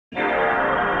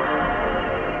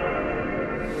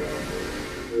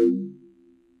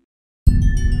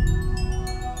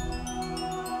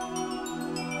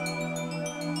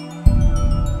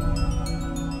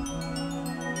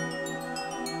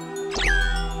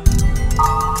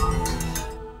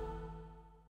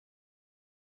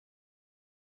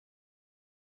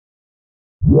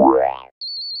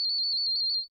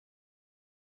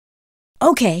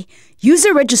Okay,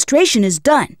 user registration is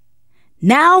done.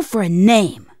 Now for a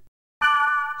name.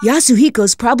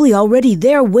 Yasuhiko's probably already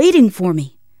there waiting for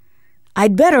me.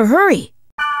 I'd better hurry.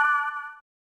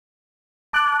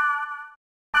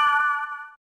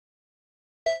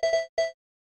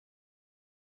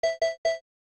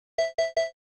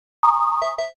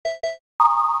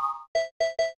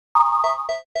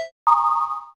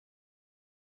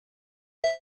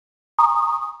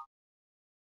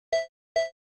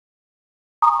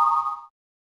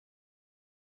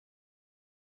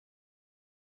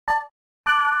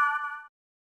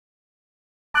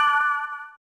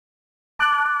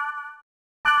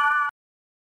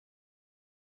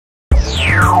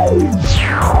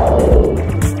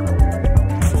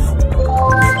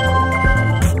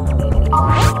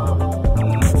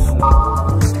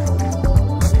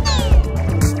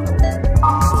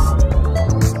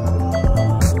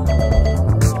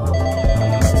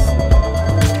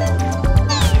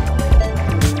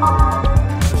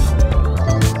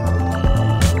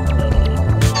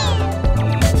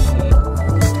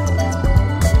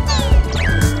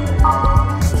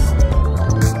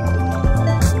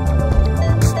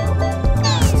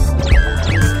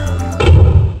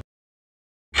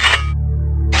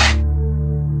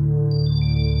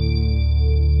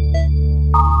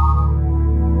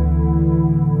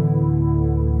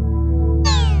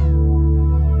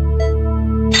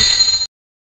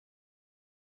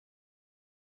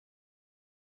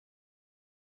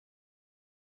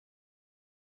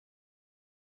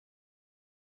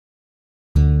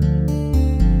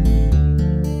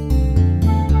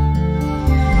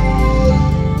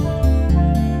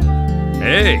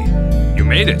 Hey, you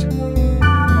made it.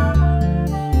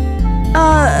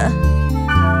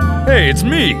 Hey, it's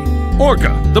me,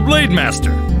 Orca, the Blade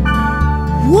Master.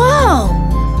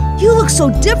 Whoa! You look so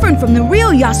different from the real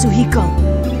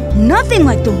Yasuhiko. Nothing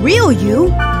like the real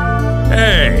you.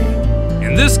 Hey,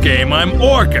 in this game I'm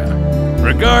Orca.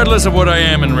 Regardless of what I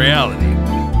am in reality,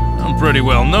 I'm pretty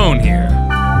well known here.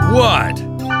 What?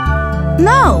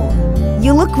 No,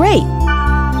 you look great.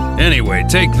 Anyway,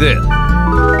 take this.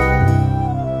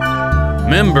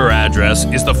 Member address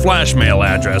is the flashmail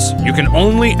address you can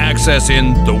only access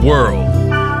in the world.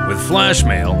 With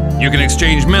flashmail, you can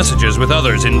exchange messages with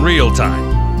others in real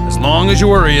time, as long as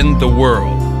you are in the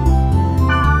world.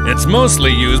 It's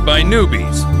mostly used by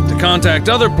newbies to contact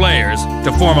other players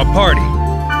to form a party.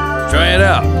 Try it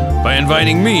out by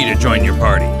inviting me to join your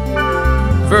party.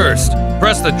 First,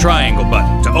 press the triangle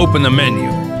button to open the menu.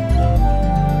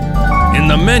 In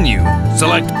the menu,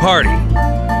 select Party.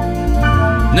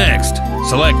 Next,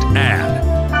 select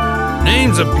Add.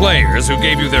 Names of players who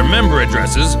gave you their member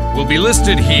addresses will be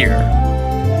listed here.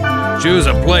 Choose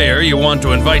a player you want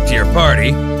to invite to your party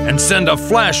and send a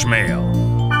flash mail.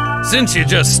 Since you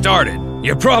just started,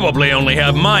 you probably only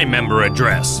have my member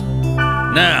address.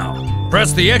 Now,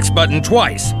 press the X button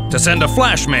twice to send a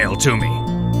flash mail to me.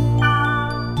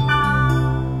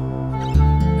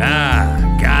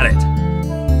 Ah, got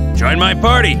it. Join my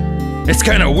party. It's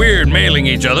kind of weird mailing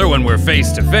each other when we're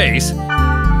face to face.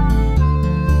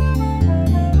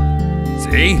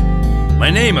 See? My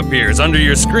name appears under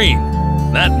your screen.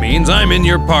 That means I'm in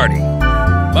your party.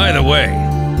 By the way,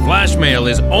 flash mail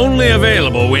is only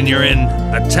available when you're in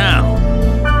a town.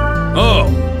 Oh,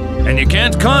 and you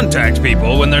can't contact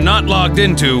people when they're not logged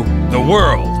into the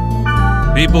world.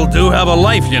 People do have a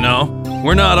life, you know.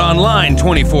 We're not online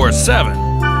 24/7.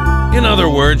 In other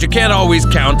words, you can't always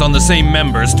count on the same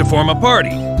members to form a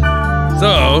party.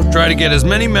 So, try to get as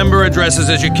many member addresses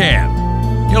as you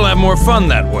can. You'll have more fun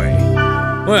that way.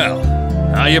 Well,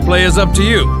 how you play is up to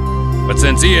you. But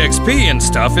since EXP and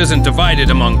stuff isn't divided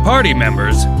among party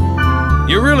members,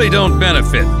 you really don't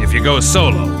benefit if you go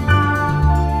solo.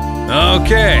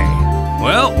 Okay,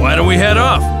 well, why don't we head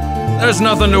off? There's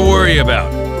nothing to worry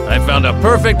about. I found a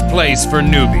perfect place for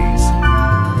newbies.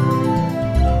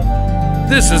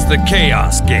 This is the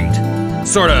Chaos Gate,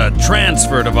 sort of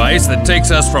transfer device that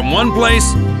takes us from one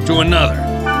place to another.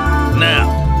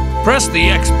 Now, press the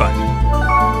X button.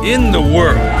 In the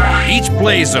world, each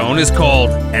play zone is called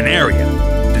an area,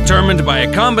 determined by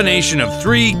a combination of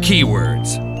 3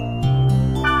 keywords.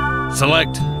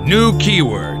 Select New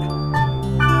Keyword.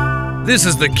 This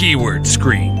is the keyword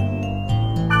screen.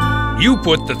 You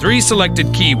put the 3 selected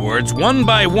keywords one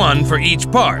by one for each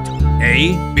part,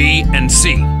 A, B, and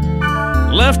C.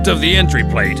 Left of the entry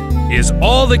plate is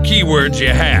all the keywords you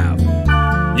have.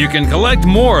 You can collect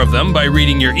more of them by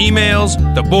reading your emails,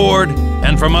 the board,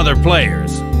 and from other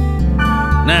players.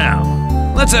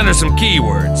 Now, let's enter some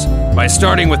keywords by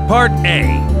starting with part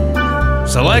A.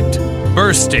 Select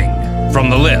Bursting. from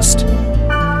the list.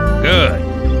 Good.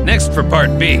 Next for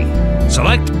part B,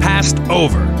 select Passed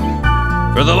Over.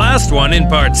 For the last one in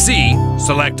part C,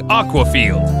 select Aqua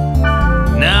Field.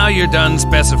 Now you're done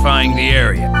specifying the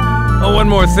area. Oh, one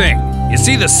more thing. You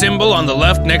see the symbol on the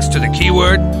left next to the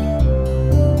keyword?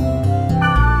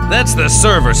 That's the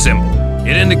server symbol.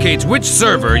 It indicates which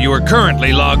server you are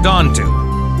currently logged on to.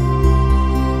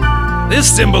 This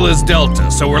symbol is Delta,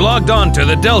 so we're logged on to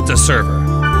the Delta server.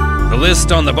 The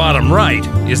list on the bottom right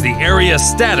is the area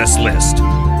status list.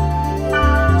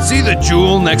 See the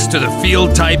jewel next to the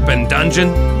field type and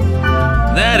dungeon?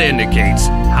 That indicates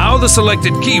how the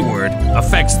selected keyword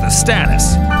affects the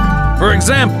status. For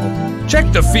example,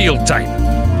 check the field type.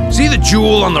 See the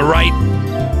jewel on the right?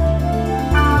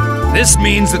 This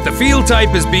means that the field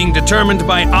type is being determined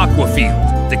by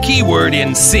Aquafield, the keyword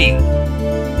in C.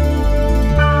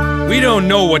 We don't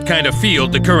know what kind of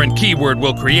field the current keyword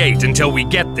will create until we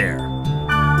get there.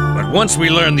 But once we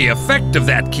learn the effect of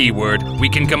that keyword, we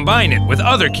can combine it with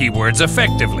other keywords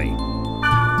effectively.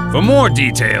 For more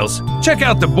details, check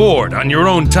out the board on your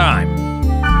own time.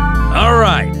 All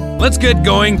right, let's get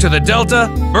going to the Delta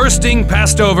Bursting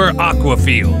Passed Over Aqua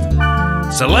Field.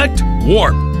 Select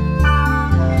Warp.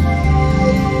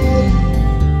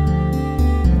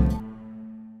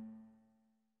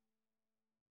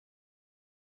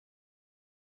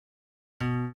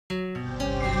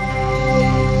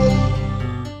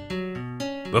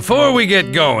 Before we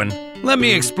get going, let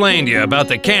me explain to you about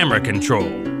the camera control.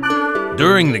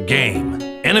 During the game,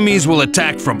 enemies will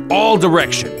attack from all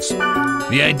directions.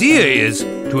 The idea is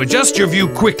to adjust your view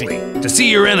quickly to see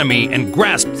your enemy and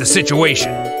grasp the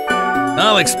situation.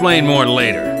 I'll explain more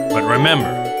later, but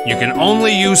remember, you can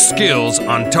only use skills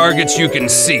on targets you can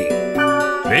see.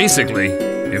 Basically,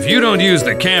 if you don't use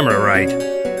the camera right,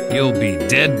 you'll be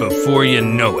dead before you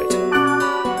know it.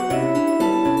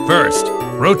 First,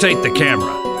 rotate the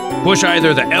camera. Push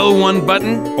either the L1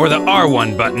 button or the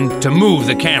R1 button to move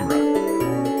the camera.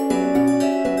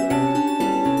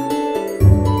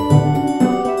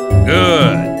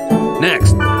 Good.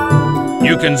 Next,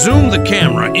 you can zoom the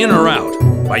camera in or out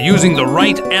by using the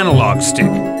right analog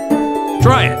stick.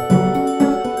 Try it.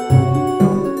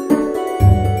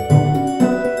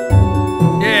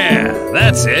 Yeah,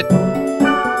 that's it.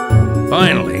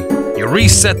 Finally, you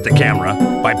reset the camera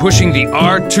by pushing the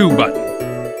R2 button.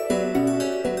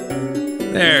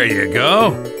 There you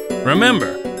go.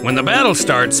 Remember, when the battle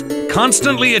starts,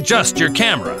 constantly adjust your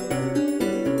camera.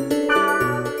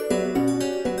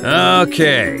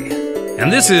 Okay,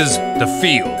 and this is the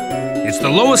field. It's the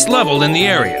lowest level in the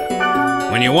area.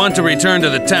 When you want to return to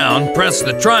the town, press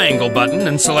the triangle button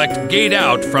and select Gate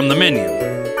Out from the menu.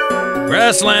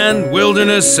 Grassland,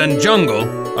 wilderness, and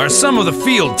jungle are some of the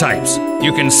field types.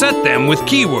 You can set them with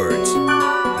keywords.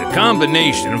 The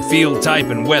combination of field type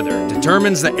and weather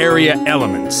determines the area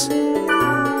elements.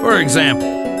 For example,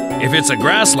 if it's a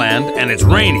grassland and it's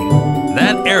raining,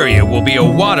 that area will be a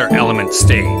water element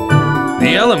state.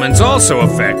 The elements also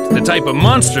affect the type of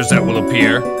monsters that will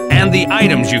appear and the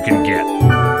items you can get.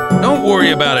 Don't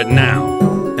worry about it now.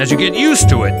 As you get used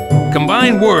to it,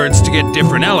 combine words to get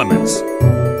different elements.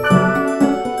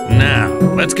 Now,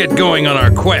 let's get going on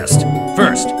our quest.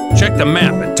 First, check the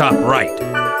map at top right.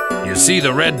 You see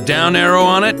the red down arrow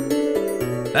on it?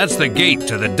 That's the gate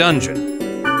to the dungeon.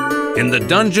 In the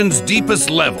dungeon's deepest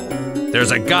level,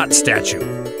 there's a God statue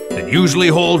that usually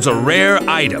holds a rare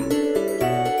item.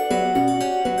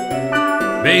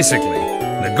 Basically,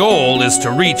 the goal is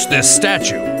to reach this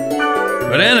statue.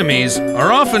 But enemies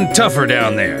are often tougher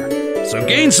down there, so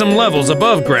gain some levels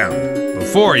above ground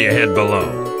before you head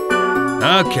below.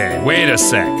 Okay, wait a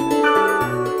sec.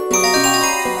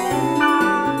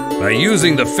 By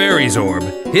using the fairy's orb,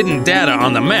 hidden data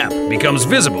on the map becomes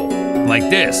visible, like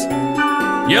this.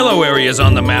 Yellow areas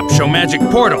on the map show magic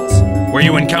portals, where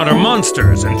you encounter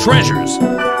monsters and treasures.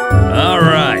 All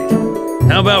right,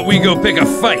 how about we go pick a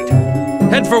fight?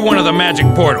 Head for one of the magic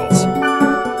portals.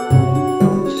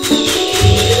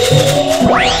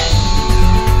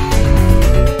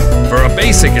 For a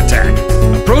basic attack,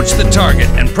 approach the target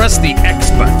and press the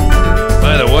X button.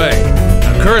 By the way,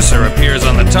 a cursor appears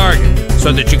on the target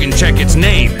so that you can check its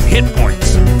name and hit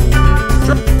points.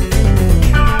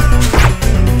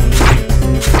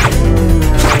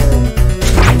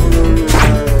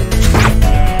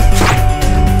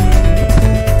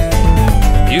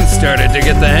 You started to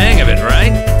get the hang of it,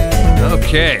 right?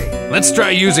 Okay, let's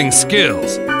try using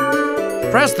skills.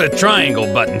 Press the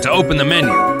triangle button to open the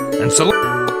menu and select.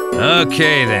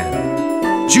 Okay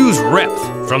then. Choose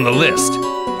Repth from the list.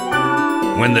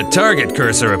 When the target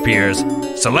cursor appears,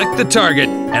 select the target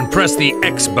and press the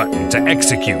X button to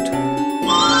execute.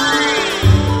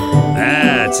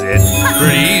 That's it.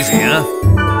 Pretty easy,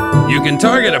 huh? You can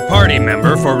target a party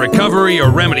member for recovery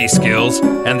or remedy skills,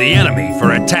 and the enemy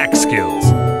for attack skills.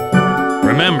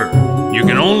 Remember, you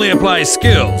can only apply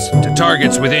skills to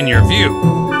targets within your view.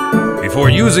 Before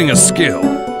using a skill,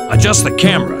 adjust the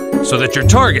camera so that your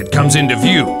target comes into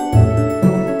view.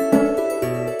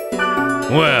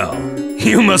 Well,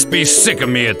 you must be sick of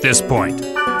me at this point.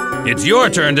 It's your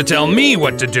turn to tell me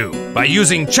what to do by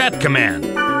using chat command.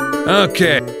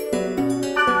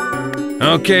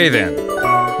 Okay then.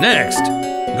 Next,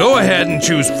 go ahead and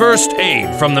choose First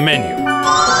Aid from the menu.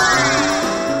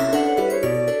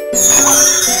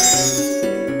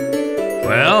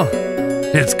 Well,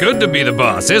 it's good to be the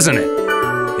boss, isn't it?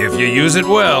 If you use it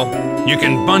well, you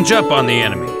can bunch up on the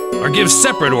enemy or give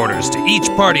separate orders to each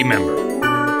party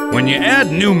member. When you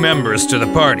add new members to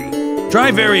the party, try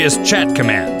various chat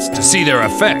commands to see their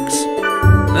effects.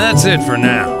 That's it for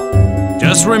now.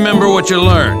 Just remember what you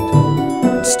learned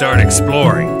and start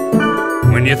exploring.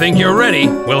 When you think you're ready,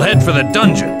 we'll head for the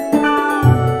dungeon.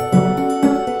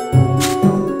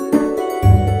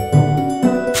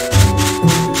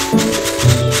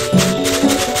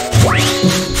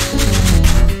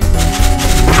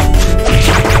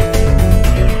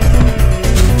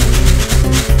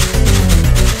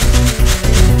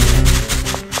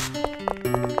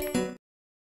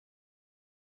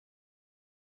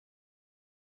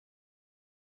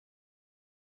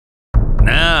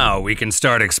 Now we can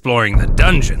start exploring the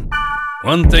dungeon.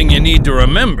 One thing you need to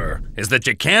remember is that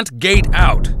you can't gate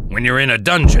out when you're in a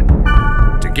dungeon.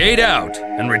 To gate out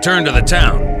and return to the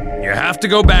town, you have to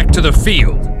go back to the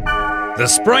field. The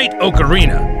sprite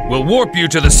Ocarina will warp you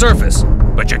to the surface,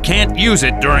 but you can't use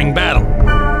it during battle.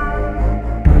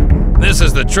 This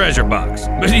is the treasure box,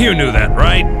 but you knew that,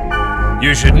 right?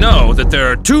 You should know that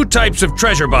there are two types of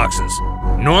treasure boxes,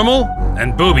 normal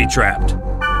and booby-trapped.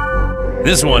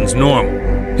 This one's normal.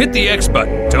 Hit the X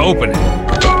button to open it.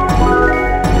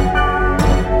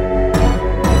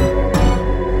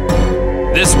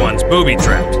 This one's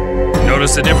booby-trapped.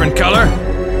 Notice a different color?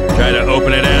 Try to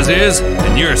open it as is,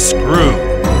 and you're screwed.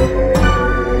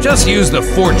 Just use the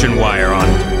fortune wire on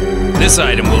it. This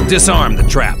item will disarm the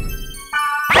trap.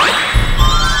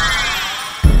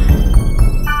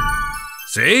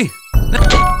 See?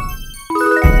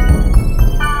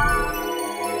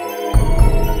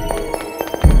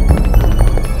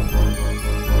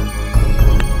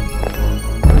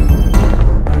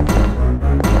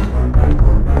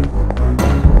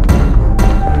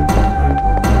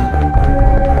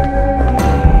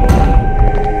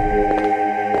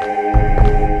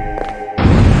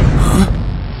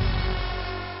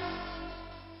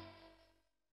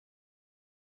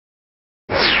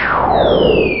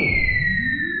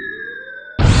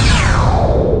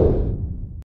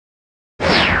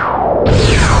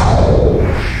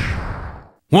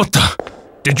 What the?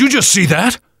 Did you just see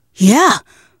that? Yeah.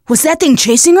 Was that thing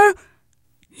chasing her?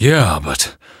 Yeah,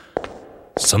 but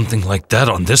something like that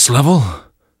on this level?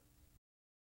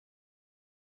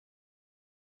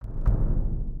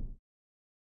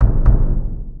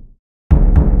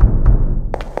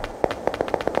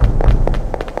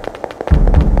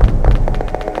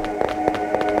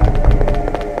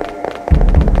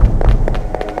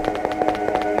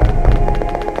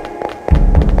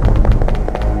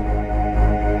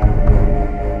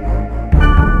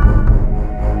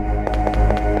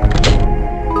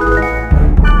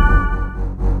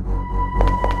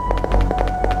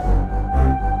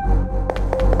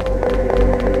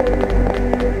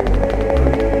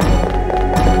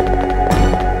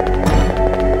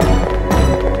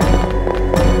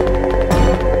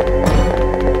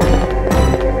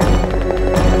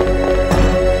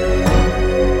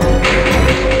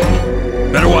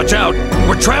 Watch out!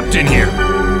 We're trapped in here!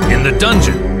 In the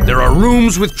dungeon, there are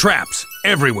rooms with traps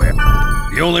everywhere.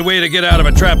 The only way to get out of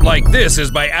a trap like this is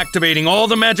by activating all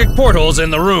the magic portals in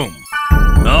the room.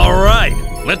 Alright,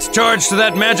 let's charge to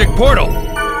that magic portal!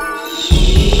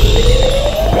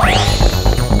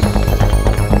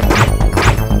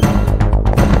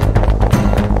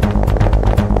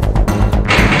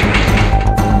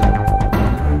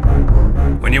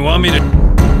 When you want me to...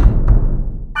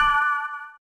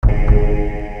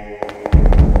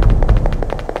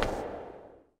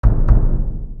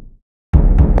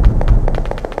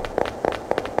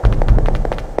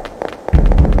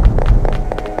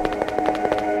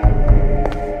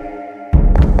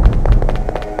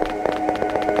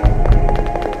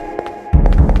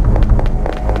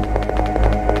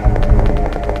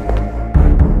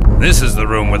 This is the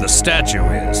room where the statue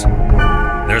is.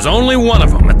 There's only one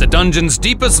of them at the dungeon's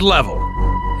deepest level,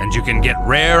 and you can get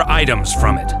rare items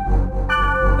from it.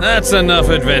 That's enough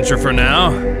adventure for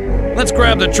now. let's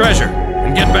grab the treasure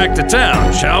and get back to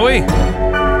town, shall we?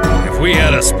 If we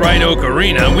had a Sprite Oak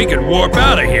arena, we could warp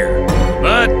out of here.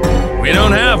 But we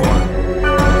don't have one.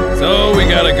 So we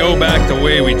gotta go back the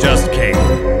way we just came.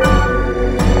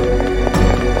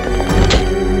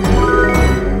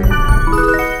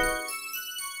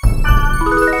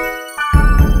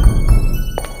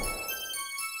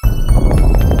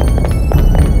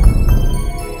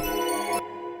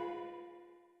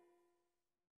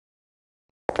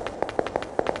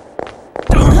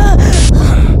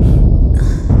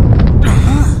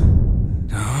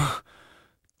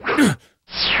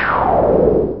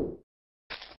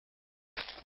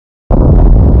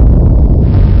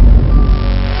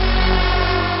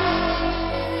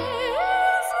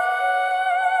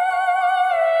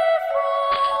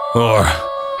 Or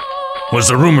was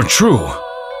the rumor true?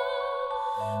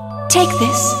 Take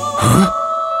this. Huh?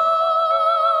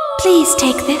 Please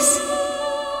take this.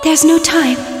 There's no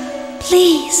time.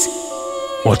 Please.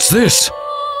 What's this?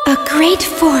 A great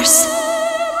force.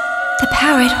 The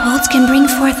power it holds can bring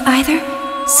forth either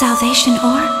salvation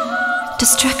or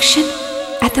destruction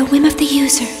at the whim of the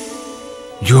user.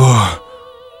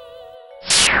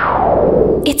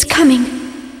 It's coming.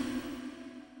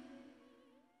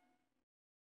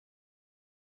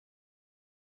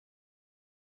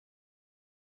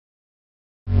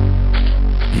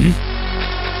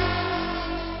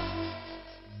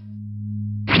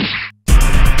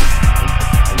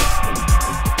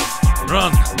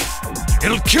 Run!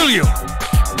 It'll kill you! What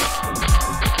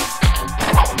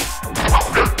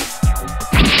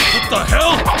the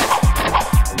hell?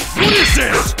 What is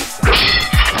this?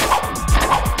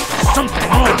 There's something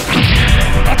wrong!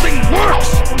 Nothing works!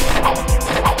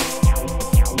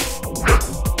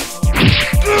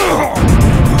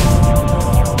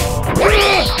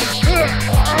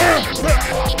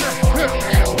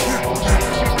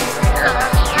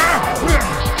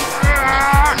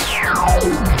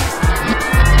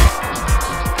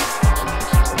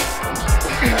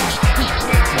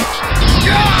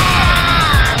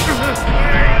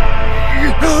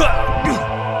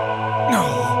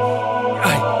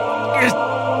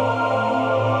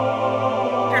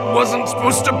 Wasn't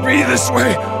supposed to be this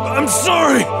way. I'm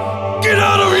sorry. Get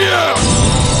out of here!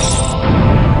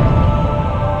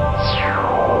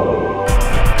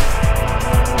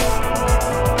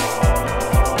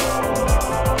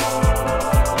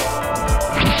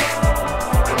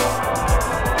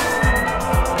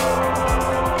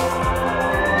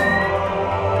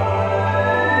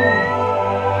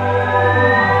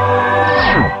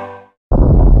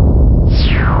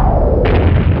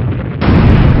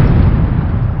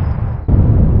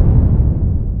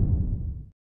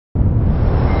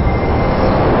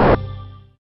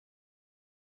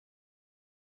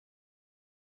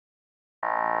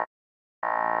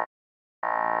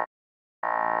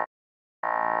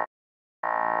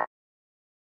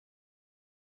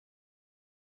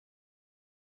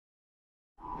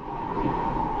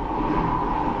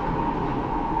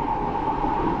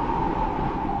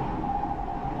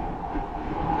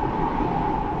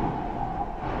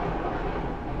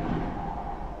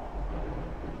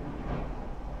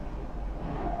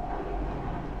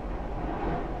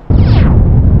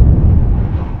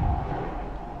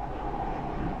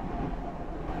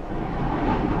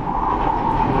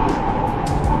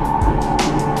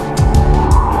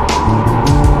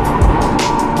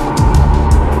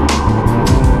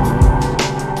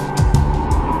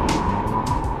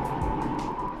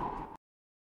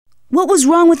 What was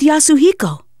wrong with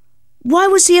Yasuhiko? Why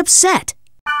was he upset?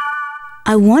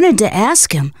 I wanted to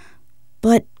ask him,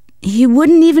 but he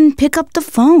wouldn't even pick up the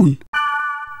phone.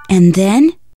 And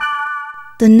then,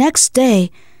 the next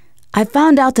day, I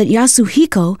found out that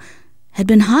Yasuhiko had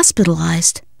been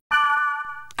hospitalized.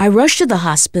 I rushed to the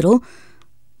hospital,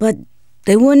 but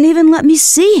they wouldn't even let me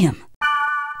see him.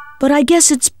 But I guess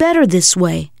it's better this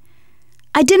way.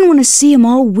 I didn't want to see him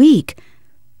all week,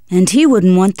 and he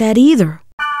wouldn't want that either.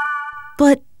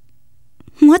 But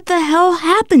what the hell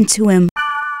happened to him?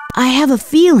 I have a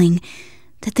feeling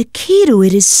that the key to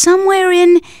it is somewhere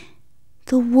in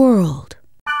the world.